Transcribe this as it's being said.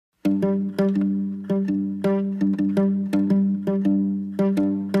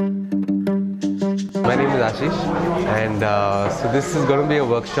is Ashish, and so this is going to be a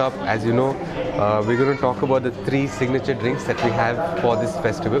workshop. As you know, we're going to talk about the 3 signature drinks that we have for this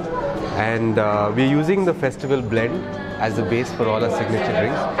festival, and we're using the festival blend as the base for all our signature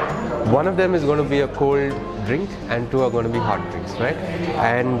drinks. One of them is going to be a cold drink and 2 are going to be hot drinks, right?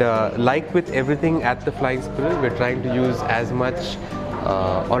 And like with everything at the Flying Squirrel, we're trying to use as much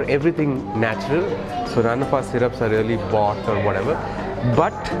or everything natural, so none of our syrups are really bought or whatever.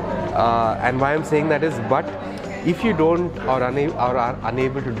 But and why I'm saying that is, but if you don't or are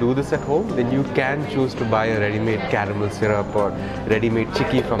unable to do this at home, then you can choose to buy a ready-made caramel syrup or ready-made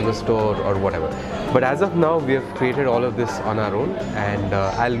chicky from the store or whatever. But as of now, we have created all of this on our own, and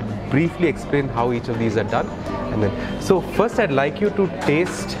I'll briefly explain how each of these are done. And then, so first I'd like you to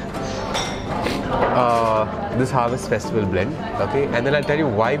taste this Harvest Festival blend, okay? And then I'll tell you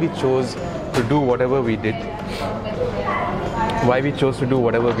why we chose to do whatever we did. Why we chose to do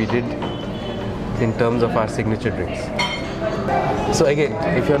whatever we did in terms of our signature drinks. So again,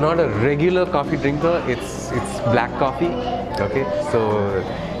 if you're not a regular coffee drinker, it's black coffee, okay? So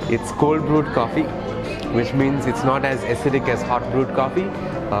it's cold brewed coffee, which means it's not as acidic as hot brewed coffee.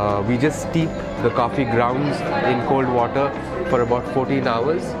 We just steep the coffee grounds in cold water for about 14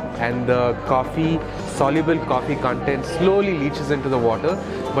 hours, and the soluble coffee content slowly leaches into the water,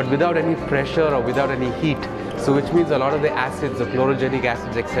 but without any pressure or without any heat. So which means a lot of the acids, the chlorogenic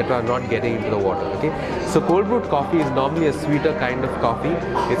acids, etc. are not getting into the water, okay? So cold brewed coffee is normally a sweeter kind of coffee.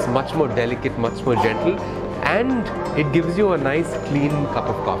 It's much more delicate, much more gentle, and it gives you a nice clean cup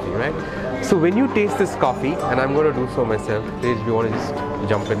of coffee, right? So when you taste this coffee, and I'm going to do so myself, Tej, if you want to just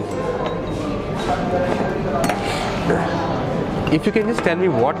jump in. If you can just tell me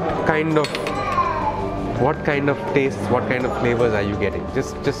what kind of tastes, what kind of flavors are you getting?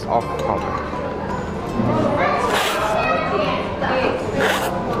 Just off top.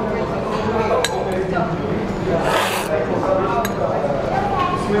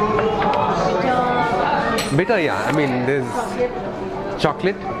 Bitter, yeah. I mean, there's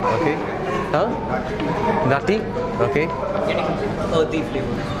chocolate, okay. Huh? Nutty, okay. Getting earthy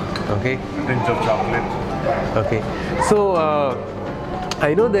flavor. Okay. Pinch of chocolate. Okay. So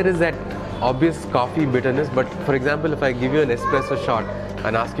I know there is that obvious coffee bitterness, but for example, if I give you an espresso shot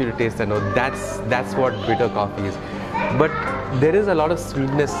and ask you to taste that, no, that's what bitter coffee is. But there is a lot of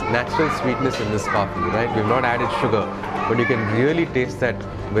sweetness, natural sweetness in this coffee, right? We've not added sugar, but you can really taste that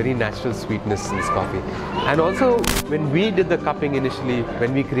very natural sweetness in this coffee. And also, when we did the cupping initially,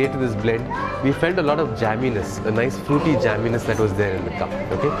 when we created this blend, we felt a lot of jamminess, a nice fruity jamminess that was there in the cup,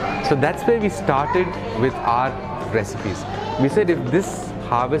 okay? So that's where we started with our recipes. We said if this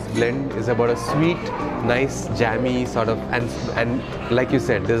Harvest blend is about a sweet, nice, jammy sort of, and like you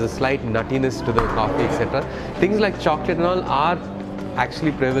said, there's a slight nuttiness to the coffee, etc. Things like chocolate and all are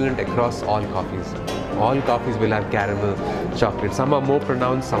actually prevalent across all coffees. All coffees will have caramel, chocolate. Some are more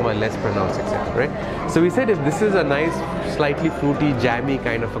pronounced, some are less pronounced, etc. Right? So we said if this is a nice, slightly fruity, jammy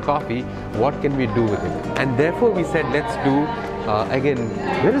kind of a coffee, what can we do with it? And therefore we said let's do again.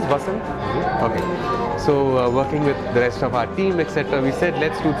 Where is Vasant? Okay. So working with the rest of our team, etc., we said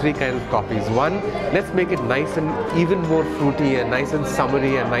let's do 3 kinds of coffees. One, let's make it nice and even more fruity and nice and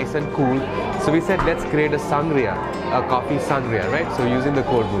summery and nice and cool. So we said let's create a sangria, a coffee sangria, right? So using the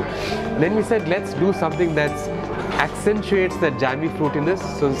cold brew. Then we said let's do something that accentuates that jammy fruitiness.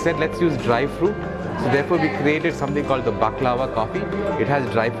 So we said let's use dry fruit. So therefore we created something called the baklava coffee. It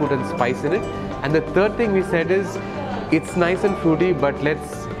has dry fruit and spice in it. And the third thing we said is it's nice and fruity, but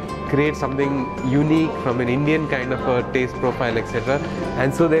let's create something unique from an Indian kind of a taste profile, etc.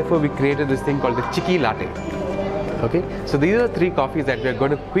 And so therefore we created this thing called the chicky latte. Okay, so these are 3 coffees that we are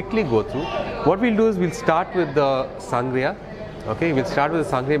going to quickly go through. What we'll do is we'll start with the sangria. Okay, we'll start with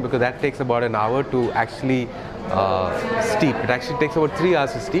the sangria because that takes about an hour to actually steep. It actually takes about 3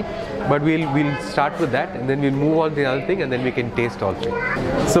 hours to steep, but we'll start with that, and then we'll move on to the other thing, and then we can taste all 3.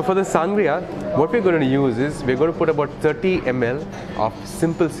 So for the sangria, what we're going to use is we're going to put about 30 ml of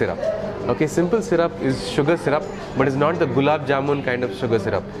simple syrup. Okay, simple syrup is sugar syrup, but it's not the gulab jamun kind of sugar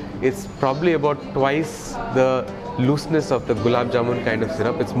syrup. It's probably about twice the looseness of the gulab jamun kind of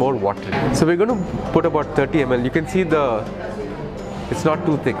syrup. It's more watery. So we're going to put about 30 ml. You can see it's not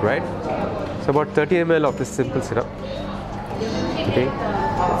too thick, right? So about 30 ml of this simple syrup. Okay,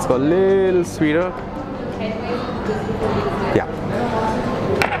 it's got a little sweeter. Yeah.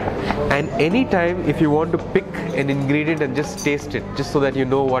 And anytime if you want to pick an ingredient and just taste it, just so that you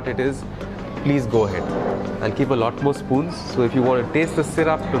know what it is, please go ahead. I'll keep a lot more spoons. So if you want to taste the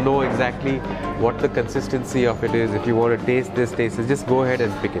syrup to know exactly what the consistency of it is, if you want to taste this, just go ahead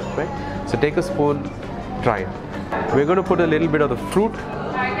and pick it, right? So take a spoon, try it. We're going to put a little bit of the fruit.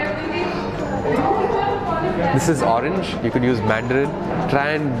 This is orange. You could use mandarin.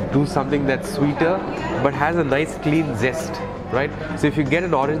 Try and do something that's sweeter, but has a nice clean zest, right? So if you get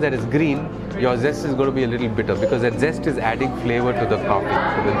an orange that is green, your zest is going to be a little bitter because that zest is adding flavor to the coffee,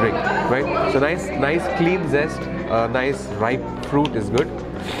 to the drink, right? So nice clean zest, nice ripe fruit is good.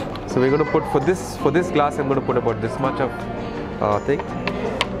 So we're going to put for this glass, I'm going to put about this much of thing.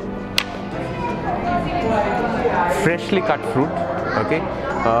 Freshly cut fruit. Okay,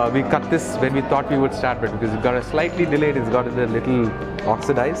 we cut this when we thought we would start, but because it got a slightly delayed, it's gotten a little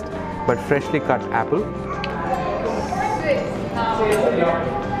oxidized, but freshly cut apple.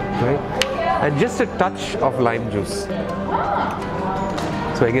 Right. And just a touch of lime juice.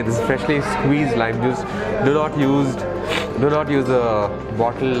 So again, this is freshly squeezed lime juice. Do not use a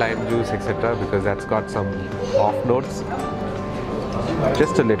bottle lime juice, etc., because that's got some off notes.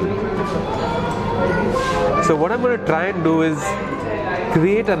 Just a little. So what I'm going to try and do is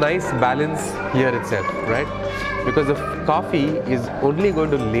create a nice balance here itself, right? Because the coffee is only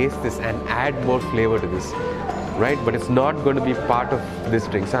going to lace this and add more flavor to this, right? But it's not going to be part of this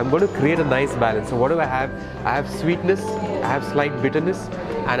drink. So I'm going to create a nice balance. So what do I have? I have sweetness, I have slight bitterness,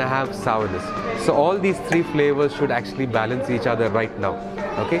 and I have sourness. So all these three flavors should actually balance each other right now.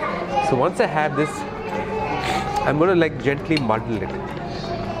 Okay? So once I have this, I'm going to like gently muddle it.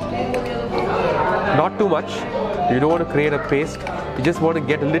 Not too much. You don't want to create a paste. You just want to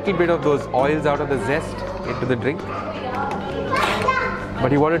get a little bit of those oils out of the zest into the drink.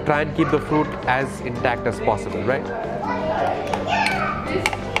 But you want to try and keep the fruit as intact as possible, right?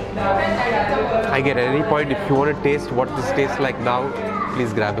 Again, at any point, if you want to taste what this tastes like now,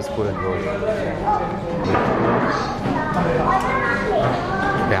 please grab a spoon and roll it.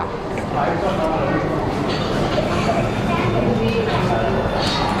 Yeah.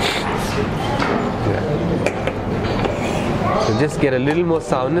 So just get a little more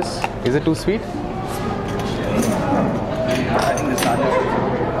sourness. Is it too sweet? I think this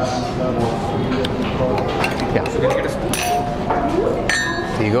Yeah.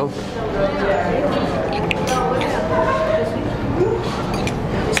 There you go.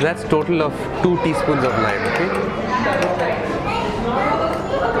 So that's total of 2 teaspoons of lime, okay?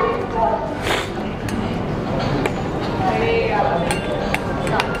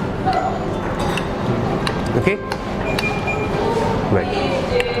 Right.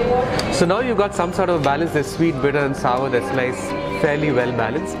 So now you've got some sort of balance. There's sweet, bitter and sour. That's nice, fairly well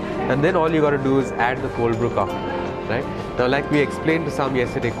balanced. And then all you got to do is add the cold brew coffee, right? Now like we explained to some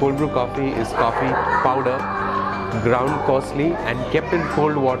yesterday, cold brew coffee is coffee powder ground coarsely and kept in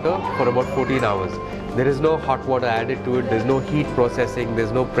cold water for about 14 hours. There is no hot water added to it. There's no heat processing.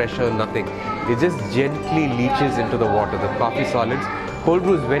 There's no pressure, nothing. It just gently leaches into the water, the coffee solids. Cold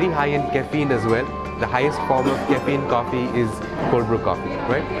brew is very high in caffeine as well. The highest form of caffeine coffee is cold brew coffee,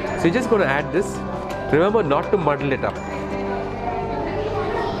 right? So you're just going to add this. Remember not to muddle it up.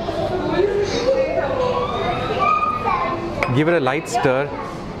 Give it a light stir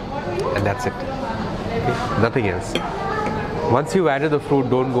and that's it. Okay? Nothing else. Once you've added the fruit,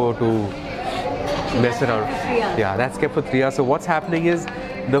 don't go to mess around. Yeah, that's kept for 3 hours. So what's happening is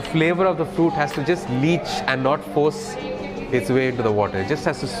the flavor of the fruit has to just leach and not force its way into the water. It just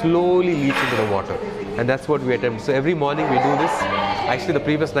has to slowly leach into the water, and that's what we attempt. So every morning we do this. Actually, the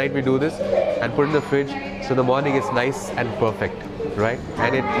previous night we do this and put it in the fridge. So the morning is nice and perfect, right?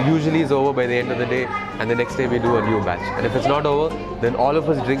 And it usually is over by the end of the day, and the next day we do a new batch. And if it's not over, then all of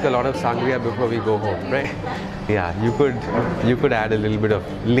us drink a lot of sangria before we go home, right? Yeah, you could add a little bit of,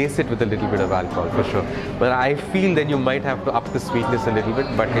 lace it with a little bit of alcohol for sure. But I feel then you might have to up the sweetness a little bit.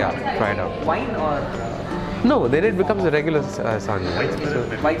 But yeah, try it out. Wine or? No, then it becomes a regular sangria. White spirit.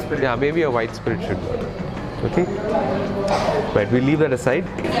 So, white spirit. Yeah, maybe a white spirit should work. Okay? Right, we'll leave that aside.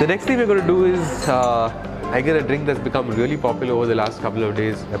 The next thing we're going to do is, I get a drink that's become really popular over the last couple of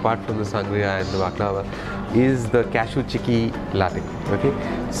days, apart from the sangria and the baklava, is the cashew chicky latte. Okay?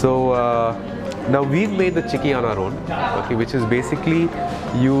 So, now we've made the chicky on our own, okay, which is basically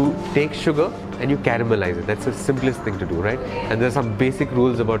you take sugar and you caramelize it. That's the simplest thing to do, right? And there's some basic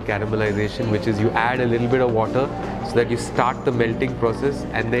rules about caramelization, which is you add a little bit of water so that you start the melting process,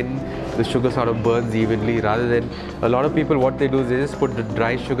 and then the sugar sort of burns evenly, rather than a lot of people, what they do is they just put the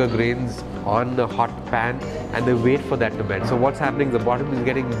dry sugar grains on a hot pan and they wait for that to melt. So what's happening, the bottom is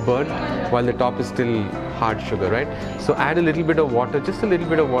getting burnt while the top is still hard sugar, right? So add a little bit of water, just a little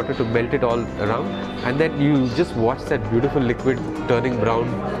bit of water to melt it all around, and then you just watch that beautiful liquid turning brown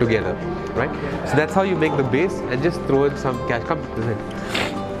together, right? So that's how you make the base, and just throw in some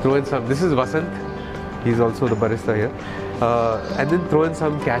throw in some, this is Vasant, he's also the barista here. and then throw in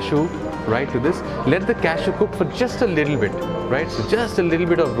some cashew, right, to this. Let the cashew cook for just a little bit, right? So just a little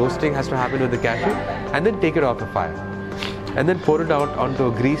bit of roasting has to happen with the cashew, and then take it off the fire. And then pour it out onto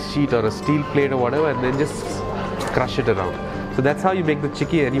a grease sheet or a steel plate or whatever, and then just crush it around. So that's how you make the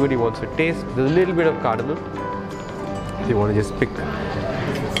chicky. Anybody wants to taste, there's a little bit of cardamom. If you want to just pick.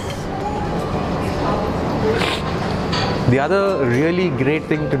 The other really great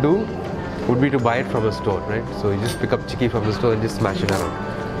thing to do would be to buy it from a store, right? So you just pick up chicky from the store and just smash it around.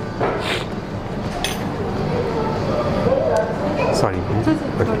 Sorry.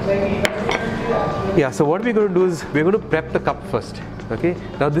 Okay. Yeah, so what we're going to do is we're going to prep the cup first. Okay.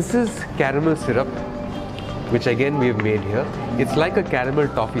 Now this is caramel syrup, which again we have made here. It's like a caramel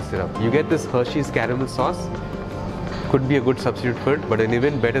toffee syrup. You get this Hershey's caramel sauce. Could be a good substitute for it, but an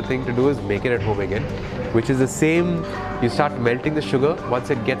even better thing to do is make it at home again, which is the same. You start melting the sugar. Once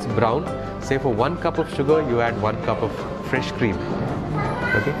it gets brown, say for 1 cup of sugar, you add 1 cup of fresh cream.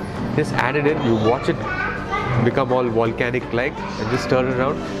 Okay, just add it in. You watch it become all volcanic-like, and just stir it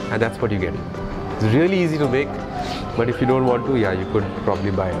around, and that's what you get. It's really easy to make, but if you don't want to, yeah, you could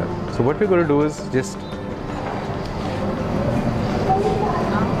probably buy it. So what we're going to do is just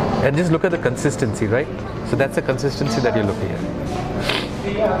look at the consistency, right? So that's the consistency that you're looking at.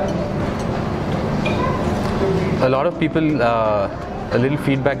 A lot of people, a little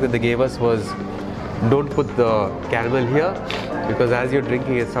feedback that they gave us was, don't put the caramel here, because as you're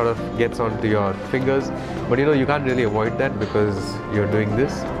drinking it sort of gets onto your fingers. But you know, you can't really avoid that because you're doing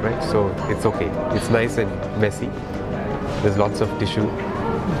this, right? So it's okay. It's nice and messy. There's lots of tissue.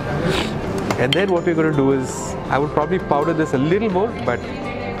 And then what we're going to do is, I would probably powder this a little more, but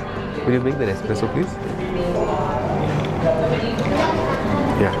will you make the espresso, please?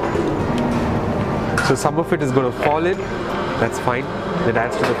 Yeah. So some of it is going to fall in. That's fine. It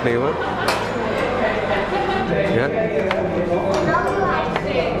adds to the flavor. Yeah.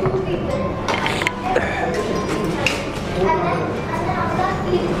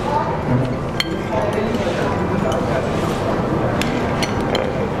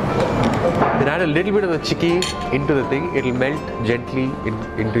 Then add a little bit of the chicky into the thing. It'll melt gently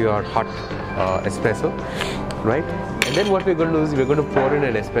into your hot espresso, right? And then what we're going to do is we're going to pour in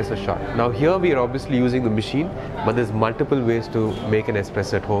an espresso shot. Now here we are obviously using the machine, but there's multiple ways to make an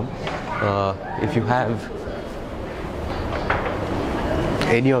espresso at home. If you have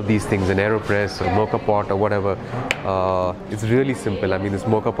any of these things, an AeroPress or mocha pot or whatever, it's really simple. I mean, this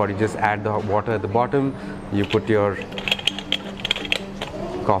mocha pot, you just add the water at the bottom, you put your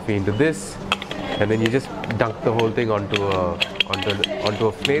coffee into this, and then you just dunk the whole thing onto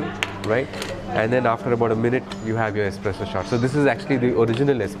a flame, right? And then after about a minute, you have your espresso shot. So this is actually the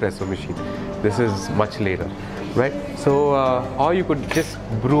original espresso machine. This is much later, right? So, or you could just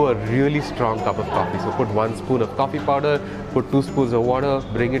brew a really strong cup of coffee. So put 1 spoon of coffee powder, put 2 spoons of water,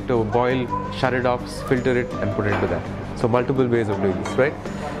 bring it to a boil, shut it off, filter it, and put it into that. So multiple ways of doing this, right?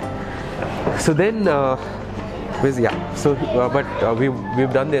 So then, we've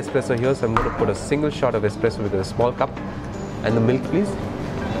done the espresso here. So I'm going to put a single shot of espresso with a small cup, and the milk, please.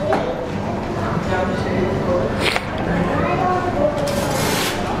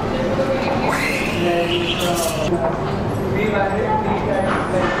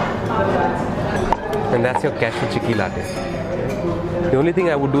 And that's your cashew chicky latte. The only thing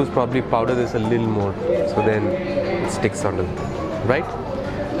I would do is probably powder this a little more, so then it sticks onto it, right?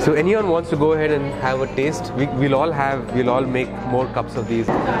 So anyone wants to go ahead and have a taste, we'll all make more cups of these.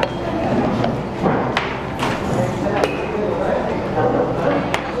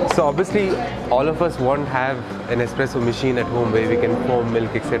 So obviously all of us won't have an espresso machine at home where we can foam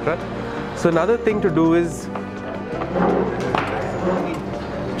milk, etc. So another thing to do is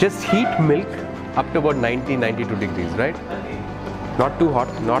just heat milk up to about 90-92 degrees, right? Not too hot,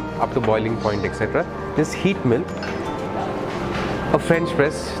 not up to boiling point, etc. Just heat milk. A French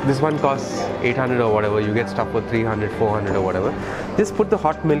press, this one costs 800 or whatever, you get stuff for 300, 400 or whatever. Just put the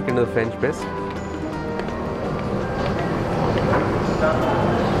hot milk into the French press.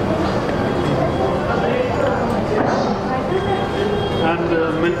 And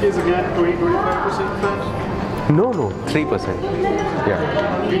milk is again 20-25% fat? No, 3%. Yeah.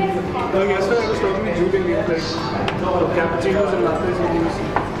 Yesterday I was talking to Julie, like cappuccinos and lattes you use.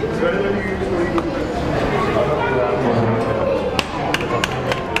 It's better than you use 22%.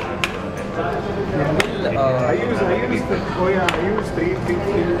 I use 3.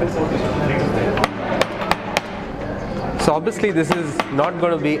 So obviously this is not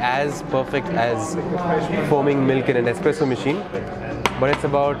going to be as perfect as foaming milk in an espresso machine, but it's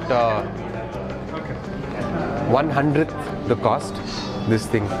about 1/100th the cost, this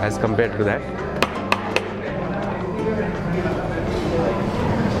thing, as compared to that.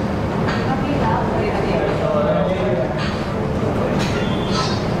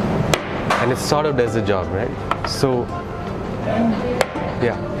 And it sort of does the job, right? So,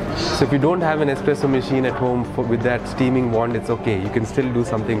 yeah. So if you don't have an espresso machine at home with that steaming wand, it's okay. You can still do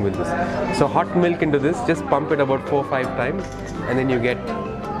something with this. So hot milk into this, just pump it about 4 or 5 times, and then you get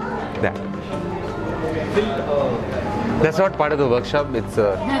that. That's not part of the workshop. It's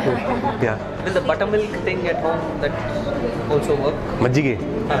yeah. Will the buttermilk thing at home that also work? Majjige?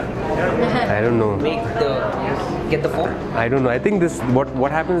 I don't know. Get the foam? I don't know. I think this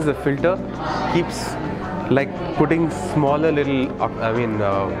what happens is the filter keeps like putting smaller little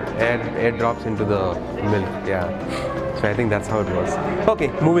air drops into the milk. Yeah. So I think that's how it works.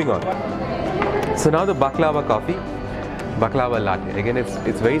 Okay, moving on. So now the baklava coffee, baklava latte. Again,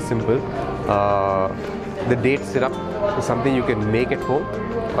 it's very simple. The date syrup is something you can make at home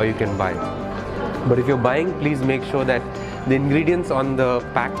or you can buy. But if you're buying, please make sure that the ingredients on the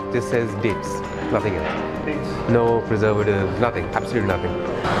pack just says dates, nothing else. No preservatives, nothing, absolutely nothing.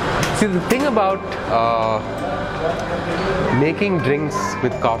 See, the thing about making drinks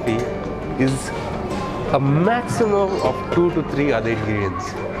with coffee is a maximum of 2 to 3 other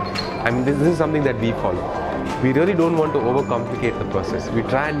ingredients. I mean, this is something that we follow. We really don't want to overcomplicate the process. We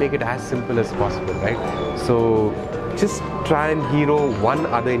try and make it as simple as possible, right? So just try and hero one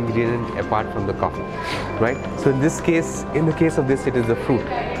other ingredient apart from the coffee, right? So in the case of this, it is the fruit.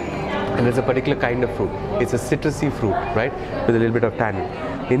 And it's a particular kind of fruit. It's a citrusy fruit, right? With a little bit of tannin.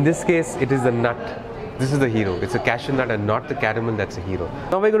 In this case, it is the nut. This is the hero. It's a cashew nut and not the caramel that's a hero.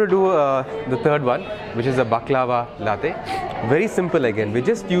 Now we're going to do the third one, which is a baklava latte. Very simple again. We're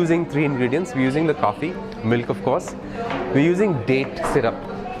just using 3 ingredients. We're using the coffee, milk of course. We're using date syrup,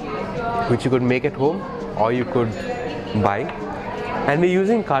 which you could make at home or you could buy. And we're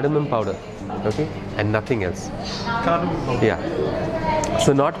using cardamom powder, okay? And nothing else. Cardamom powder. Yeah.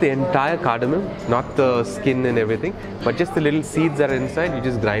 So not the entire cardamom, not the skin and everything, but just the little seeds that are inside. You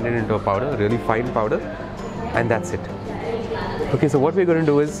just grind it into a powder, really fine powder, and that's it. Okay, so what we're going to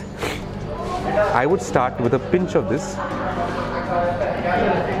do is, I would start with a pinch of this.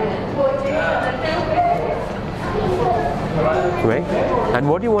 Right? And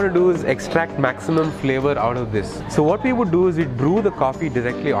what you want to do is extract maximum flavor out of this. So what we would do is we'd brew the coffee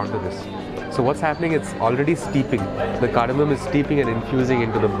directly onto this. So what's happening, it's already steeping. The cardamom is steeping and infusing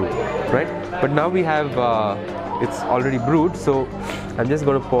into the brew, right? But now we have, it's already brewed, so I'm just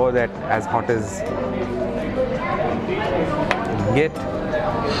going to pour that as hot as get.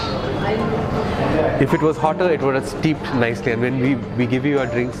 If it was hotter, it would have steeped nicely, and when we give you your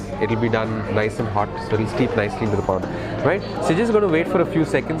drinks, it'll be done nice and hot, so it'll steep nicely into the powder, right? So you're just going to wait for a few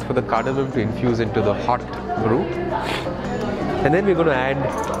seconds for the cardamom to infuse into the hot brew. And then we're going to add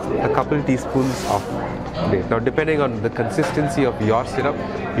a couple teaspoons of date. Now depending on the consistency of your syrup,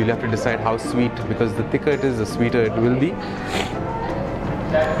 you'll have to decide how sweet, because the thicker it is, the sweeter it will be.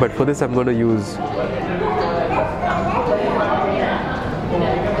 But for this I'm going to use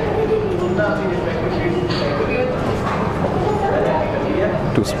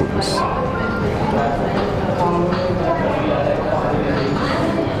two spoons.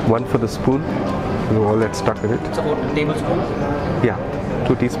 One for the spoon, all that's stuck in it. It's about a tablespoon. Yeah,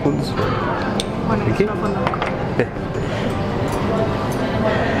 2 teaspoons. Okay.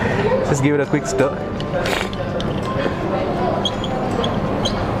 Just give it a quick stir.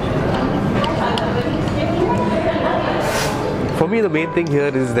 For me, the main thing here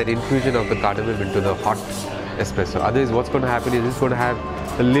is that infusion of the cardamom into the hot espresso. Otherwise, what's going to happen is it's going to have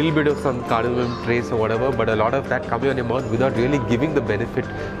a little bit of some cardamom trace or whatever, but a lot of that coming on your mouth without really giving the benefit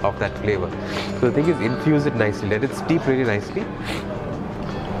of that flavor. So the thing is, infuse it nicely, let it steep really nicely.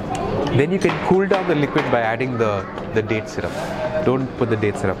 Then you can cool down the liquid by adding the date syrup. Don't put the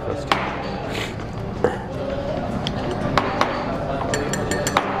date syrup first.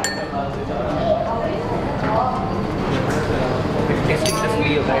 Tasting this will be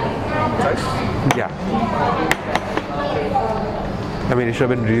your choice. Yeah. I mean, it should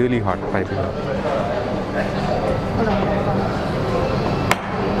have been really hot, piping hot.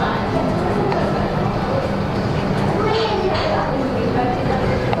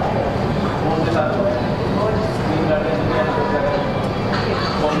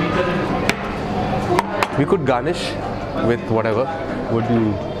 We could garnish with whatever. Would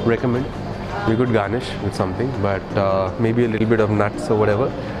you recommend? We could garnish with something, but maybe a little bit of nuts or whatever.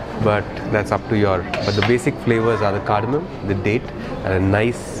 But that's up to your. But the basic flavors are the cardamom, the date, and a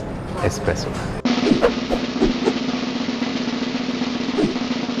nice espresso.